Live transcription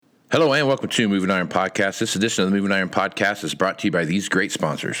Hello and welcome to Moving Iron Podcast. This edition of the Moving Iron Podcast is brought to you by these great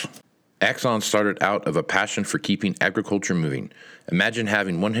sponsors. Axon started out of a passion for keeping agriculture moving. Imagine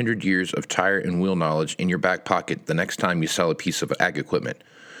having 100 years of tire and wheel knowledge in your back pocket the next time you sell a piece of ag equipment.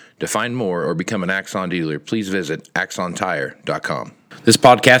 To find more or become an Axon dealer, please visit axontire.com. This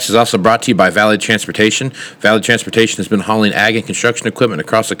podcast is also brought to you by Valley Transportation. Valley Transportation has been hauling ag and construction equipment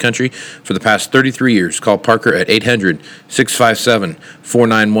across the country for the past 33 years. Call Parker at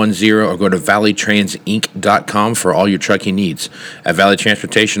 800-657-4910 or go to valleytransinc.com for all your trucking needs. At Valley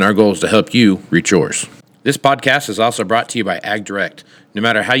Transportation, our goal is to help you reach yours. This podcast is also brought to you by Ag Direct. No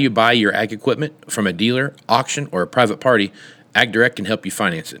matter how you buy your ag equipment, from a dealer, auction, or a private party, Ag Direct can help you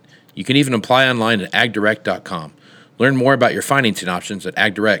finance it. You can even apply online at agdirect.com. Learn more about your financing options at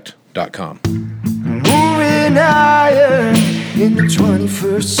agdirect.com. Moving higher in the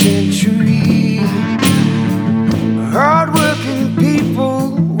 21st century. Hard-working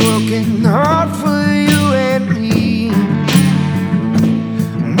people working hard for you and me.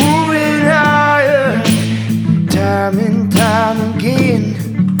 Moving higher, time and time again.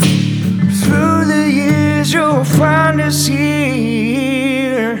 Through the years you'll find us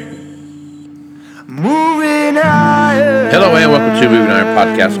here. Moving Iron. Hello and welcome to Moving Iron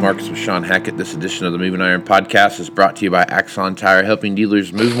Podcast. Marcus with Shawn Hackett. This edition of the Moving Iron Podcast is brought to you by Axon Tire, helping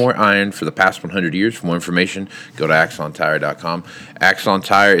dealers move more iron for the past 100 years. For more information, go to axontire.com. Axon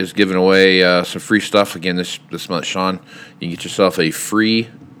Tire is giving away some free stuff again this month, Shawn. You can get yourself a free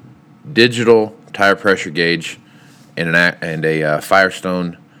digital tire pressure gauge and a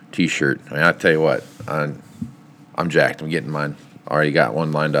Firestone T-shirt. I mean, I tell you what, I'm jacked. I'm getting mine. Already got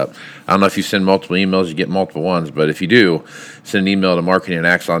one lined up. I don't know if you send multiple emails, you get multiple ones, but if you do, send an email to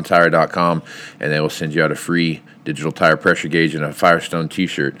marketing@axontire.com, and they will send you out a free digital tire pressure gauge and a Firestone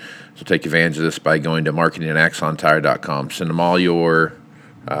T-shirt. So take advantage of this by going to marketing@axontire.com. Send them all your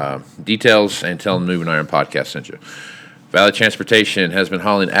details and tell them Moving Iron Podcast sent you. Valley Transportation has been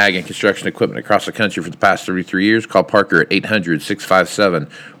hauling ag and construction equipment across the country for the past 33 years. Call Parker at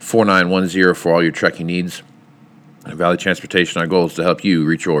 800-657-4910 for all your trucking needs. At Valley Transportation, our goal is to help you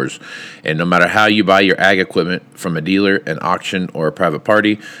reach yours. And no matter how you buy your ag equipment, from a dealer, an auction, or a private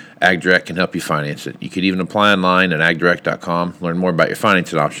party, Ag Direct can help you finance it. You can even apply online at agdirect.com. Learn more about your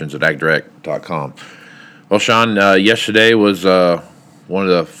financing options at agdirect.com. Well, Shawn, yesterday was one of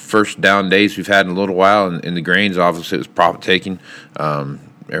the first down days we've had in a little while in the grains. Obviously, it was profit taking.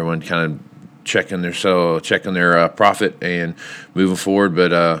 Everyone kind of checking their profit and moving forward.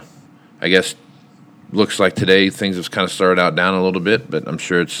 But I guess looks like today things have kind of started out down a little bit, but I'm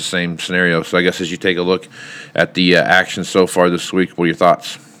sure it's the same scenario. So I guess as you take a look at the action so far this week, what are your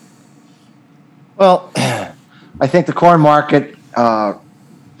thoughts? Well, I think the corn market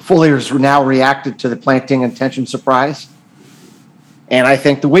fully has now reacted to the planting intention surprise. And I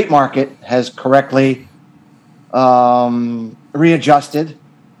think the wheat market has correctly readjusted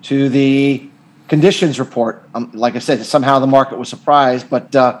to the conditions report. Like I said, somehow the market was surprised,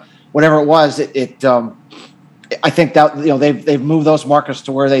 but whatever it was, I think that they've moved those markets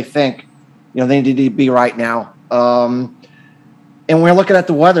to where they think they need to be right now. And we're looking at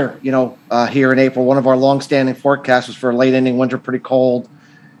the weather. Here in April, one of our long-standing forecasts was for a late ending winter, pretty cold,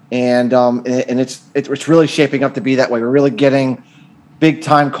 and it's really shaping up to be that way. We're really getting big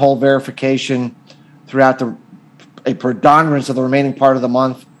time cold verification throughout a predominance of the remaining part of the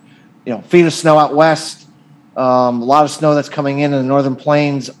month. Feet of snow out west, a lot of snow that's coming in the northern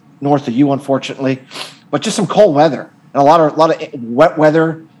plains, north of you, unfortunately, but just some cold weather and a lot of wet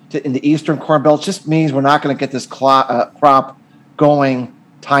weather in the eastern corn belt. Just means we're not going to get this crop going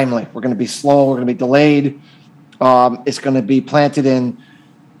timely. We're going to be slow. We're going to be delayed. It's going to be planted in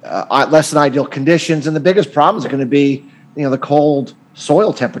less than ideal conditions, and the biggest problem is going to be the cold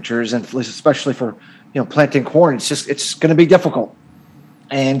soil temperatures, and especially for planting corn. It's going to be difficult.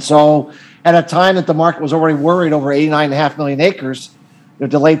 And so, at a time that the market was already worried over 89.5 million acres.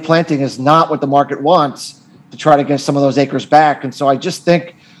 Delayed planting is not what the market wants to try to get some of those acres back. And so I just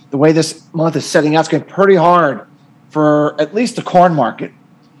think the way this month is setting out, it's going to be pretty hard for at least the corn market,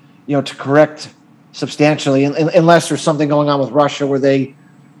 to correct substantially, unless there's something going on with Russia where they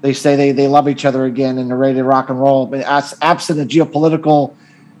say they love each other again and they're ready to rock and roll. But absent a geopolitical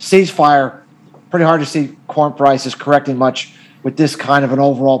ceasefire, pretty hard to see corn prices correcting much with this kind of an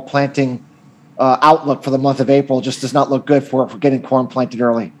overall planting outlook for the month of April. Just does not look good for getting corn planted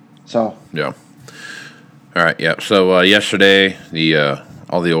early. So yeah. All right. Yeah. So yesterday,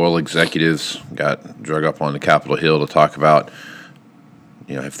 all the oil executives got drug up on the Capitol Hill to talk about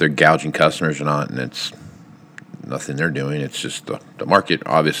if they're gouging customers or not, and it's nothing they're doing. It's just the market,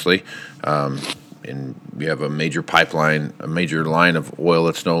 obviously. and you have a major pipeline, a major line of oil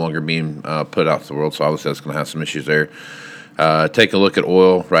that's no longer being put out to the world. So obviously that's going to have some issues there. Take a look at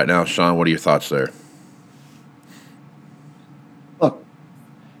oil right now, Shawn. What are your thoughts there? Look,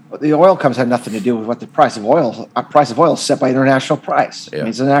 the oil comes have nothing to do with what the price of oil. Price of oil is set by international price. Yeah. I mean,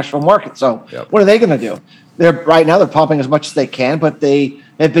 it's a national market. So Yep. what are they going to do? They're pumping as much as they can, but they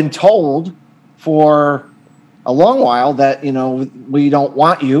have been told for a long while that we don't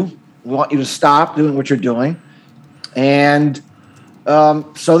want you. We want you to stop doing what you're doing, and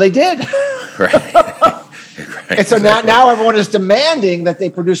so they did. Right. And so now everyone is demanding that they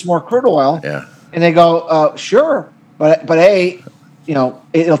produce more crude oil. Yeah. And they go, sure, but A,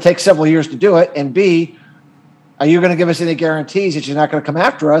 it'll take several years to do it, and B, are you going to give us any guarantees that you're not going to come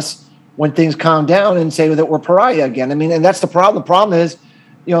after us when things calm down and say that we're pariah again? I mean, and that's the problem. The problem is,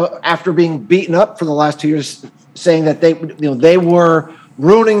 after being beaten up for the last 2 years, saying that they were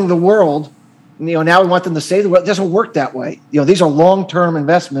ruining the world, now we want them to save the world. It doesn't work that way. These are long-term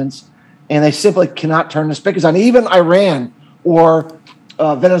investments, and they simply cannot turn the spigots on. Even Iran or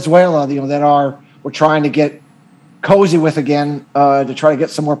Venezuela, that we're trying to get cozy with again to try to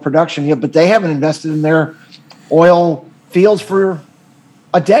get some more production. But they haven't invested in their oil fields for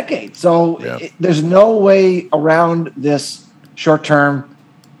a decade. So there's no way around this short term.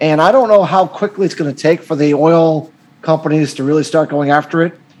 And I don't know how quickly it's going to take for the oil companies to really start going after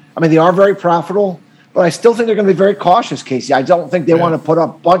it. I mean, they are very profitable, but I still think they're going to be very cautious, Casey. I don't think they want to put a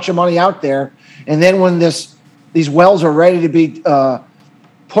bunch of money out there. And then when these wells are ready to be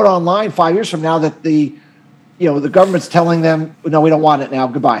put online 5 years from now, that the government's telling them, no, we don't want it now.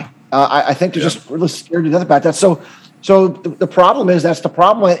 Goodbye. I think they're just really scared to death about that. So the problem is that's the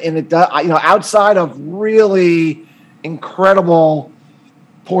problem. And it does, outside of really incredible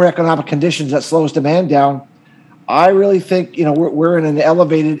poor economic conditions that slows demand down, I really think, we're in an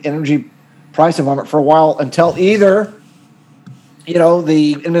elevated energy price environment for a while until either,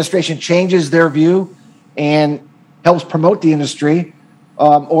 the administration changes their view and helps promote the industry,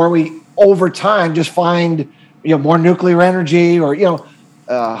 or we over time just find, more nuclear energy or,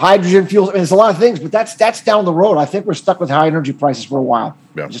 hydrogen fuels. I mean, there's a lot of things, but that's down the road. I think we're stuck with high energy prices for a while.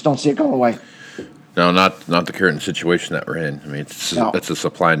 Yeah. I just don't see it going away. No, not the current situation that we're in. I mean, it's a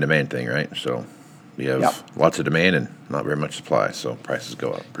supply and demand thing, right? So we have lots of demand and not very much supply, so prices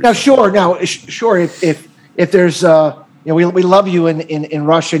go up. Now, sure. If there's, we love you in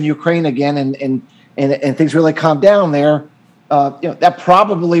Russia and Ukraine again, and things really calm down there, that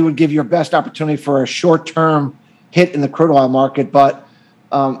probably would give you your best opportunity for a short-term hit in the crude oil market. But,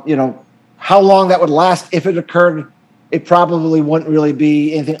 how long that would last if it occurred, it probably wouldn't really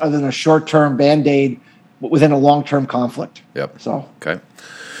be anything other than a short-term Band-Aid within a long-term conflict. Yep. So okay.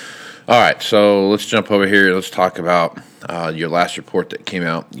 All right, so let's jump over here. Let's talk about your last report that came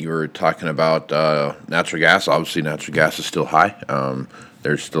out. You were talking about natural gas. Obviously, natural gas is still high.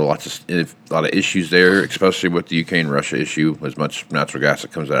 There's still a lot of issues there, especially with the Ukraine-Russia issue. As much natural gas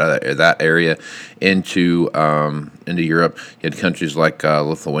that comes out of that area into Europe, you had countries like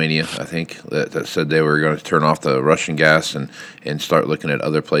Lithuania, I think, that said they were going to turn off the Russian gas and start looking at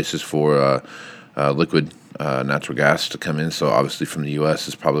other places for liquid natural gas to come in. So obviously from the U.S.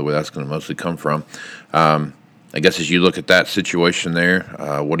 is probably where that's going to mostly come from. I guess as you look at that situation there,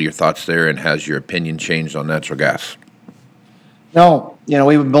 what are your thoughts there, and has your opinion changed on natural gas? No,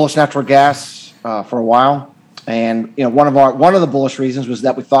 we've been bullish natural gas for a while, and one of the bullish reasons was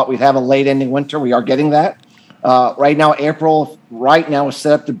that we thought we'd have a late ending winter. We are getting that right now. April is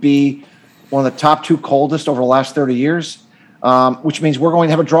set up to be one of the top 2 coldest over the last 30 years, which means we're going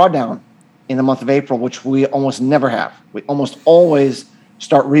to have a drawdown in the month of April, which we almost never have. We almost always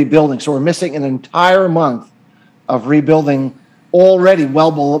start rebuilding, so we're missing an entire month of rebuilding already,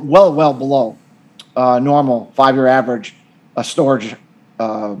 well below normal 5-year average storage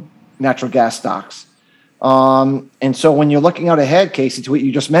natural gas stocks. And so when you're looking out ahead, Casey, to what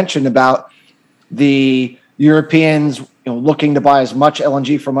you just mentioned about the Europeans looking to buy as much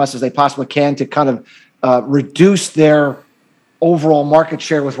LNG from us as they possibly can to kind of reduce their overall market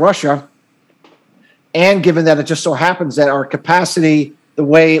share with Russia, and given that it just so happens that our capacity, the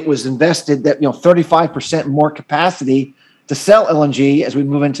way it was invested, that 35% more capacity to sell LNG as we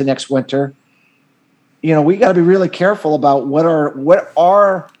move into next winter, we got to be really careful about what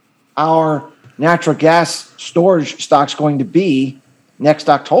are our natural gas storage stocks going to be next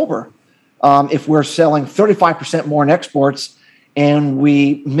October. If we're selling 35% more in exports and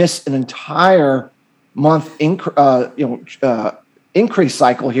we miss an entire month increase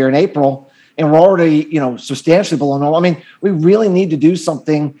cycle here in April, and we're already substantially below normal. I mean, we really need to do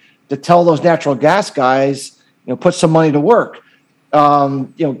something to tell those natural gas guys, put some money to work.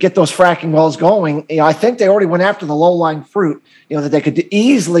 get those fracking wells going. I think they already went after the low-lying fruit, that they could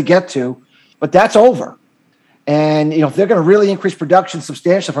easily get to, but that's over. And, if they're going to really increase production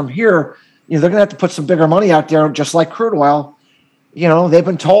substantially from here, they're going to have to put some bigger money out there, just like crude oil. They've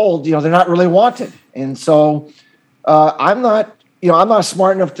been told, they're not really wanted. And so I'm not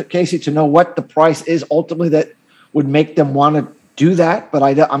smart enough, Casey, to know what the price is ultimately that would make them want to do that. But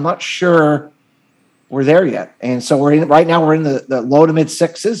I'm not sure we're there yet. And so right now we're in the low to mid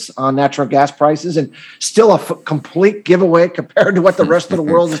sixes on natural gas prices, and still a complete giveaway compared to what the rest of the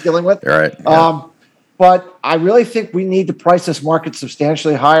world is dealing with. Right. Yeah. But I really think we need to price this market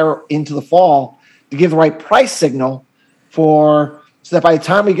substantially higher into the fall to give the right price signal so that by the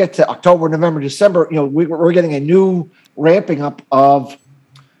time we get to October, November, December, we're getting a new ramping up of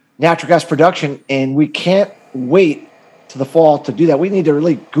natural gas production, and we can't wait to the fall to do that. We need to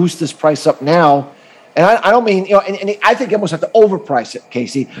really goose this price up now. And I don't mean, and I think you almost have to overprice it,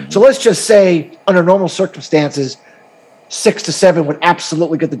 Casey. Mm-hmm. So let's just say under normal circumstances, 6 to 7 would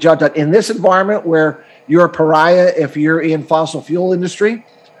absolutely get the job done. In this environment where you're a pariah if you're in fossil fuel industry,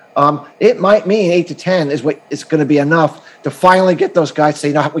 it might mean 8 to 10 is what is going to be enough to finally get those guys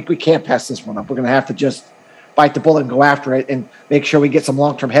to say, we can't pass this one up. We're going to have to just bite the bullet and go after it and make sure we get some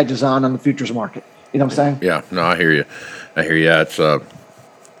long-term hedges on the futures market. You know what I'm saying? Yeah, no, I hear you.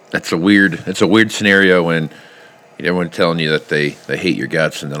 It's a weird scenario when everyone's telling you that they hate your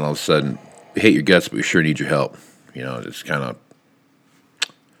guts, and then all of a sudden we hate your guts, but we sure need your help. It's kind of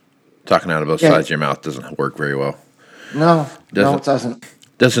talking out of both sides of your mouth doesn't work very well. No, it doesn't.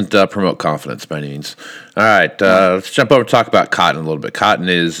 Doesn't promote confidence by any means. All right, let's jump over and talk about cotton a little bit. Cotton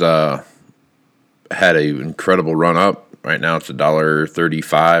is had an incredible run up. Right now it's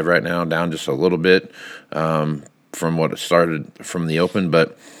 $1.35 right now, down just a little bit from what it started from the open.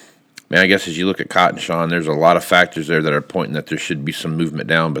 But, man, I guess as you look at cotton, Shawn, there's a lot of factors there that are pointing that there should be some movement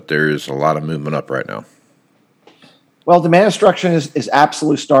down, but there is a lot of movement up right now. Well, demand destruction is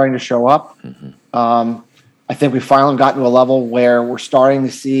absolutely starting to show up. Mm-hmm. I think we've finally gotten to a level where we're starting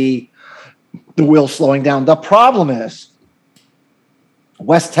to see the wheel slowing down. The problem is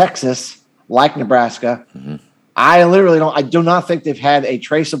West Texas, like Nebraska, mm-hmm. I do not think they've had a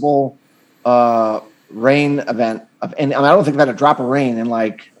traceable rain event and I don't think they've had a drop of rain in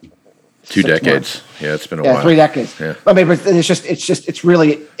like 2 decades. Months. Yeah, it's been a while. 3 decades. Yeah. I mean, but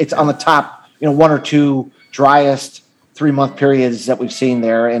it's on the top, 1 or 2 driest 3-month periods that we've seen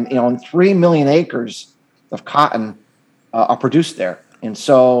there. And, 3 million acres of cotton are produced there. And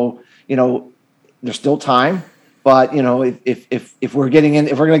so, there's still time, but, if we're going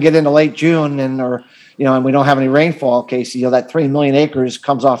to get into late June and we don't have any rainfall, Casey, that 3 million acres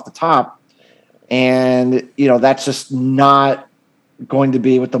comes off the top. And, that's just not going to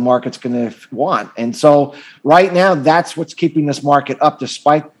be what the market's going to want. And so right now, that's what's keeping this market up,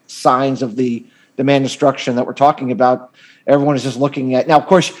 despite signs of the demand destruction that we're talking about. Everyone is just looking at now. Of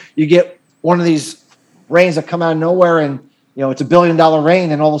course, you get one of these rains that come out of nowhere, and it's $1 billion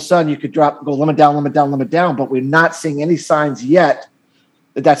rain, and all of a sudden you could go limit down. But we're not seeing any signs yet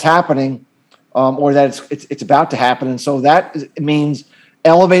that that's happening, or that it's about to happen. And so that means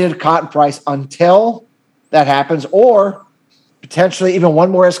elevated cotton price until that happens, or potentially even one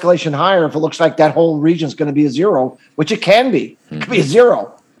more escalation higher if it looks like that whole region is going to be a zero, which it can be. It could be a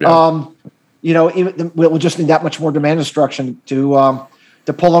zero. Yeah. We'll just need that much more demand destruction to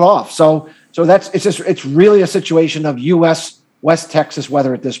pull it off. So it's really a situation of U.S. West Texas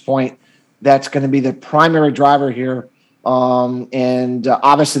weather at this point that's going to be the primary driver here. And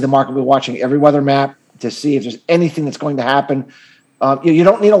obviously the market will be watching every weather map to see if there's anything that's going to happen. You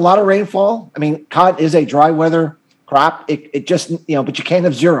don't need a lot of rainfall. I mean, cotton is a dry weather crop. It just, but you can't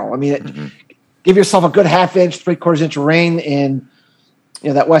have zero. I mean, give yourself a good half inch, 3/4 inch of rain in,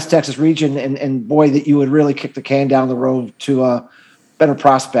 that West Texas region, and boy, that you would really kick the can down the road to better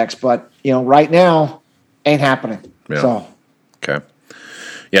prospects. But, right now ain't happening. Yeah. So. Okay.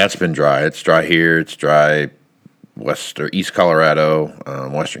 Yeah, it's been dry. It's dry here. It's dry west or east Colorado,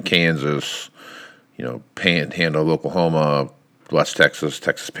 western Kansas, Panhandle, Oklahoma, West Texas,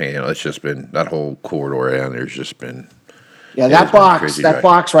 Texas Panhandle. It's just been that whole corridor down there's just been. Yeah, that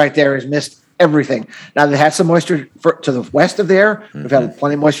box right there has missed everything. Now they had some moisture to the west of there. Mm-hmm. We've had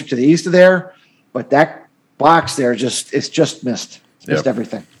plenty of moisture to the east of there, but that box there it's just missed. It's missed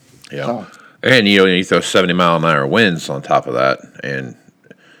everything. Yeah, so. And you throw 70-mile-an-hour winds on top of that, and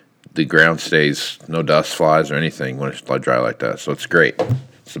the ground stays no dust flies or anything when it's dry like that. So it's great.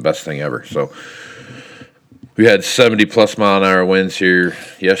 It's the best thing ever. So. We had 70-plus mile-an-hour winds here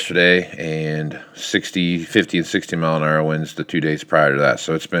yesterday, and 50 and 60 mile-an-hour winds the 2 days prior to that.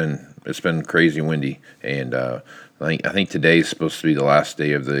 So it's been crazy windy, and I think today is supposed to be the last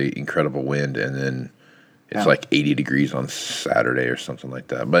day of the incredible wind, and then it's like 80 degrees on Saturday or something like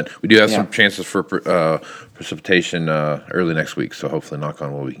that. But we do have some chances for precipitation early next week, so hopefully, knock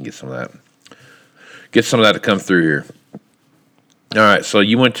on wood, we can get some of that. Get some of that to come through here. All right, so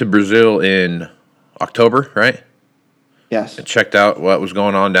you went to Brazil in October, right? Yes. And checked out what was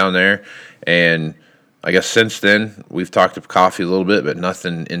going on down there. And I guess since then, we've talked about coffee a little bit, but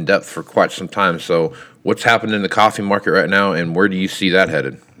nothing in depth for quite some time. So what's happening in the coffee market right now, and where do you see that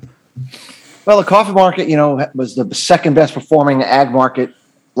headed? Well, the coffee market, was the second best performing ag market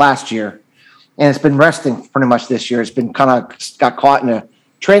last year. And it's been resting pretty much this year. It's been kind of got caught in a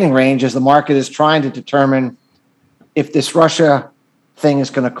trading range as the market is trying to determine if this Russia thing is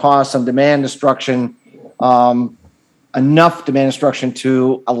going to cause some demand destruction, enough demand destruction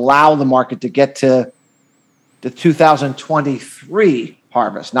to allow the market to get to the 2023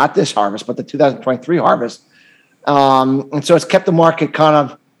 harvest, not this harvest, but the 2023 harvest. And so it's kept the market kind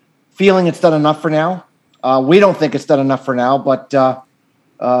of feeling it's done enough for now. We don't think it's done enough for now, but the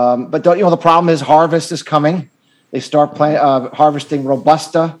problem is harvest is coming. They start harvesting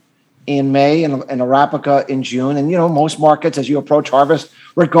Robusta in May and Arabica in June. And, most markets, as you approach harvest,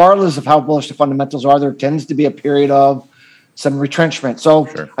 regardless of how bullish the fundamentals are, there tends to be a period of some retrenchment. So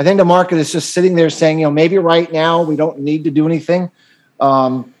sure. I think the market is just sitting there saying, maybe right now we don't need to do anything.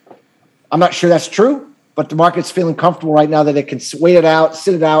 I'm not sure that's true, but the market's feeling comfortable right now that it can wait it out,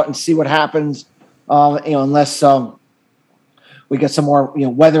 sit it out, and see what happens, unless we get some more,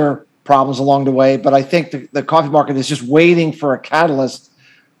 weather problems along the way. But I think the coffee market is just waiting for a catalyst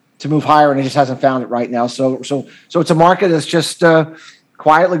to move higher, and it just hasn't found it right now. So it's a market that's just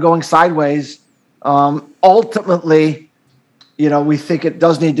quietly going sideways. Ultimately, we think it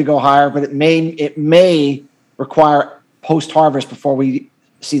does need to go higher, but it may require post-harvest before we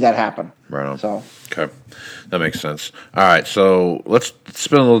see that happen. Right on. So okay, that makes sense. All right, so let's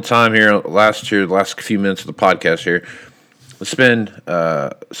spend a little time here. The last few minutes of the podcast here. Let's spend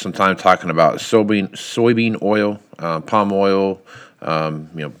some time talking about soybean oil, palm oil.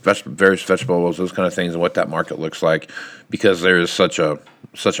 Various vegetable oils, those kind of things, and what that market looks like, because there is such a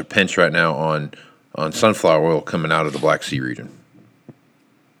pinch right now on sunflower oil coming out of the Black Sea region.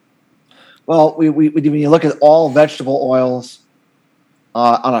 Well, we when you look at all vegetable oils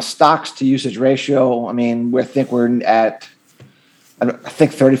on a stocks to usage ratio, I think we're at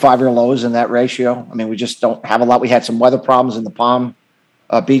 35-year lows in that ratio. We just don't have a lot. We had some weather problems in the Palm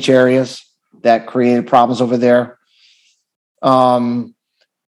Beach areas that created problems over there.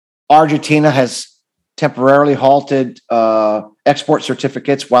 Argentina has temporarily halted export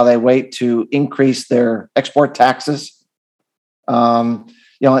certificates while they wait to increase their export taxes. And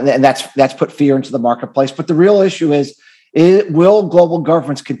that's put fear into the marketplace. But the real issue is will global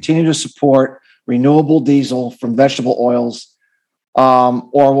governments continue to support renewable diesel from vegetable oils,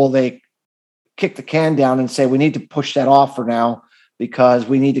 or will they kick the can down and say we need to push that off for now because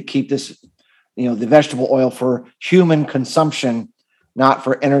we need to keep this, the vegetable oil for human consumption, not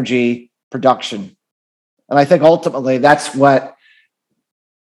for energy production. And I think ultimately that's the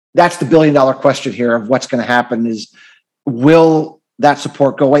 $1 billion question here of what's going to happen is, will that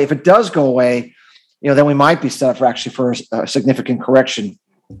support go away? If it does go away, then we might be set up for a significant correction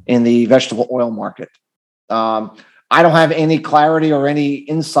in the vegetable oil market. I don't have any clarity or any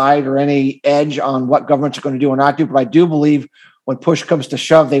insight or any edge on what governments are going to do or not do, but I do believe when push comes to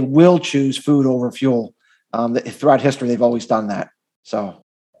shove, they will choose food over fuel. Throughout history, they've always done that. So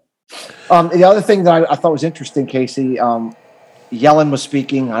the other thing that I thought was interesting, Casey, Yellen was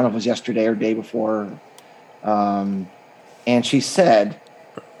speaking, I don't know if it was yesterday or day before, and she said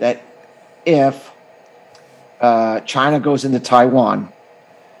that if China goes into Taiwan,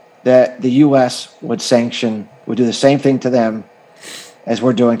 that the U.S. would do the same thing to them as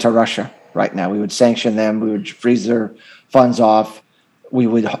we're doing to Russia right now. We would sanction them. We would freeze their funds off. We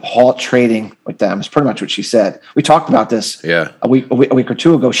would halt trading with them. It's pretty much what she said. We talked about this a week or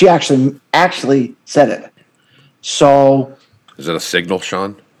two ago. She actually said it. So is that a signal,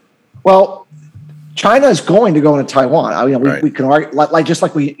 Shawn? Well, China is going to go into Taiwan. Right. We can argue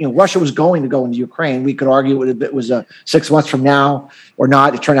Russia was going to go into Ukraine. We could argue it was 6 months from now or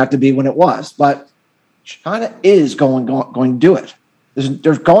not. It turned out to be when it was, but China is going to do it.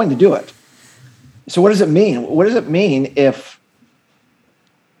 They're going to do it. So what does it mean? What does it mean if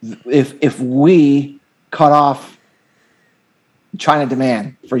we cut off China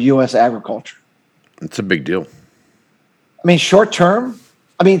demand for U.S. agriculture? It's a big deal. Short term.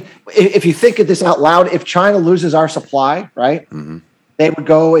 If you think of this out loud, if China loses our supply, right, they would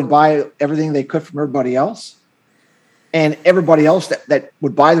go and buy everything they could from everybody else. And everybody else that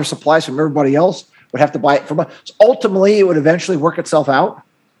would buy their supplies from everybody else would have to buy it from us. So ultimately, it would eventually work itself out.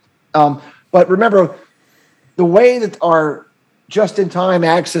 But remember, the way that our just-in-time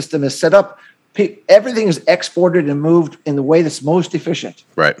ag system is set up, everything is exported and moved in the way that's most efficient.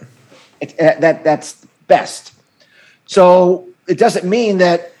 Right. That's best. So it doesn't mean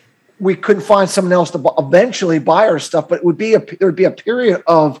that we couldn't find someone else to eventually buy our stuff, but there would be a period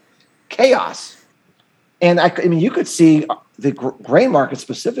of chaos. And I mean, you could see the grain market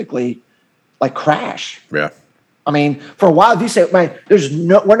specifically like crash. Yeah. I mean, for a while, if you say, man,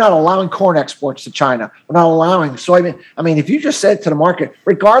 we're not allowing corn exports to China. We're not allowing soybean. I mean, if you just said to the market,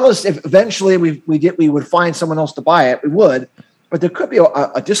 regardless if eventually we would find someone else to buy it, we would. But there could be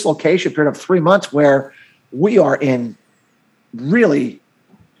a dislocation period of 3 months where we are in really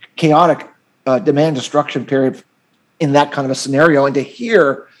chaotic demand destruction period in that kind of a scenario. And to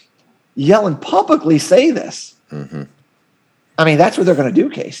hear Yellen publicly say this, I mean, that's what they're going to do,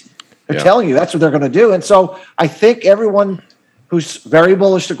 Casey. They're telling you that's what they're going to do. And so I think everyone who's very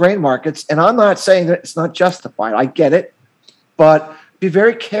bullish to grain markets, and I'm not saying that it's not justified. I get it. But be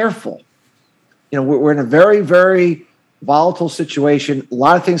very careful. You know, we're in a very, very volatile situation. A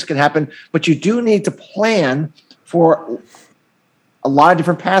lot of things can happen, but you do need to plan for a lot of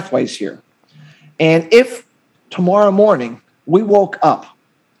different pathways here. And if tomorrow morning we woke up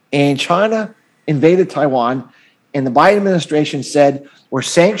and China invaded Taiwan and the Biden administration said, we're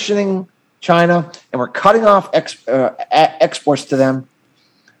sanctioning China and we're cutting off exports to them,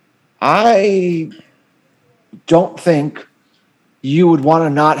 I don't think you would want to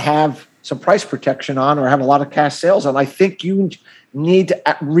not have some price protection on or have a lot of cash sales on. I think you need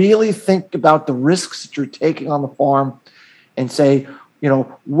to really think about the risks that you're taking on the farm and say, you know,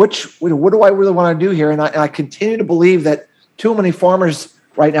 what do I really want to do here? And I continue to believe that too many farmers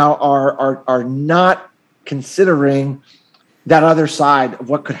right now are not considering that other side of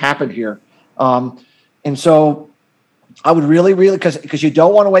what could happen here. And so I would really, because you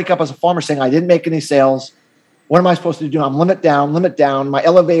don't want to wake up as a farmer saying, I didn't make any sales. What am I supposed to do? I'm limit down. My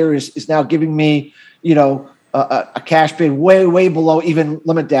elevator is now giving me, you know, a cash bid way below even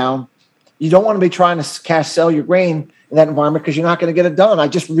limit down. You don't want to be trying to cash sell your grain in that environment because you're not going to get it done. I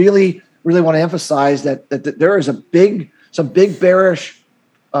just really want to emphasize that there is some big bearish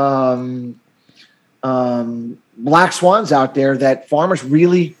black swans out there that farmers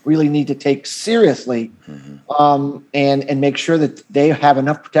really need to take seriously, and make sure that they have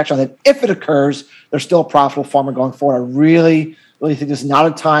enough protection that if it occurs, they're still a profitable farmer going forward. I really think this is not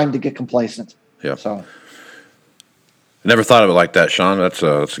a time to get complacent. Yeah. So I never thought of it like that, Shawn. That's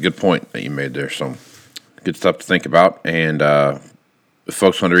a good point that you made there. So good stuff to think about. And if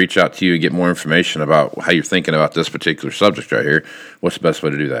folks want to reach out to you and get more information about how you're thinking about this particular subject right here, what's the best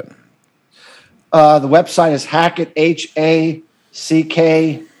way to do that? The website is Hackett, HACKETT,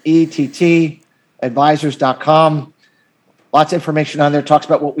 advisors.com. Lots of information on there. Talks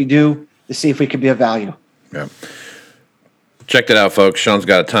about what we do to see if we can be of value. Yeah. Check that out, folks. Shawn's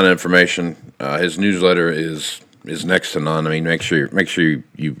got a ton of information. His newsletter is next to none. I mean, make sure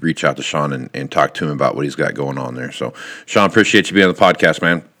you reach out to Shawn and talk to him about what he's got going on there. So, Shawn, appreciate you being on the podcast,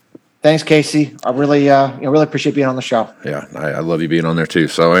 man. Thanks, Casey. I really appreciate being on the show. Yeah, I love you being on there too.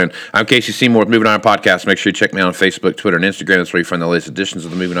 So, and I'm Casey Seymour with Moving Iron Podcast. Make sure you check me out on Facebook, Twitter, and Instagram. That's where you find the latest editions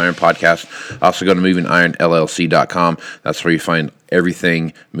of the Moving Iron Podcast. Also, go to movingironllc.com. That's where you find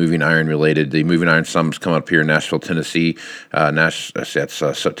everything Moving Iron related. The Moving Iron Summit's coming up here in Nashville, Tennessee. That's September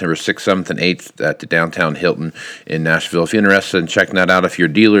 6th, 7th, and 8th at the downtown Hilton in Nashville. If you're interested in checking that out, if you're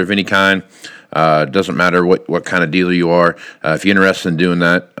a dealer of any kind, it doesn't matter what kind of dealer you are. If you're interested in doing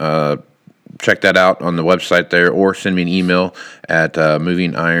that, check that out on the website there, or send me an email at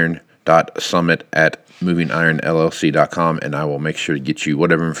movingiron.summit@movingironllc.com, and I will make sure to get you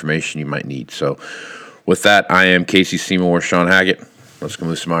whatever information you might need. So with that, I am Casey Seymour, Shawn Hackett. Let's go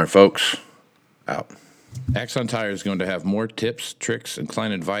move some iron, folks. Out. Axon Tire is going to have more tips, tricks, and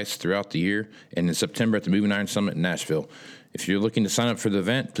client advice throughout the year, and in September at the Moving Iron Summit in Nashville. If you're looking to sign up for the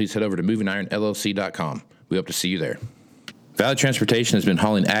event, please head over to movingironllc.com. We hope to see you there. Valley Transportation has been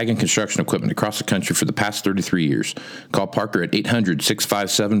hauling ag and construction equipment across the country for the past 33 years. Call Parker at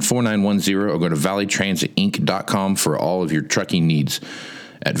 800-657-4910 or go to valleytransitinc.com for all of your trucking needs.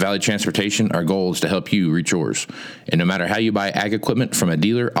 At Valley Transportation, our goal is to help you reach yours. And no matter how you buy ag equipment from a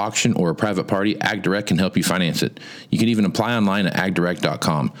dealer, auction, or a private party, AgDirect can help you finance it. You can even apply online at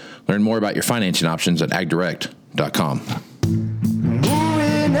agdirect.com. Learn more about your financing options at agdirect.com.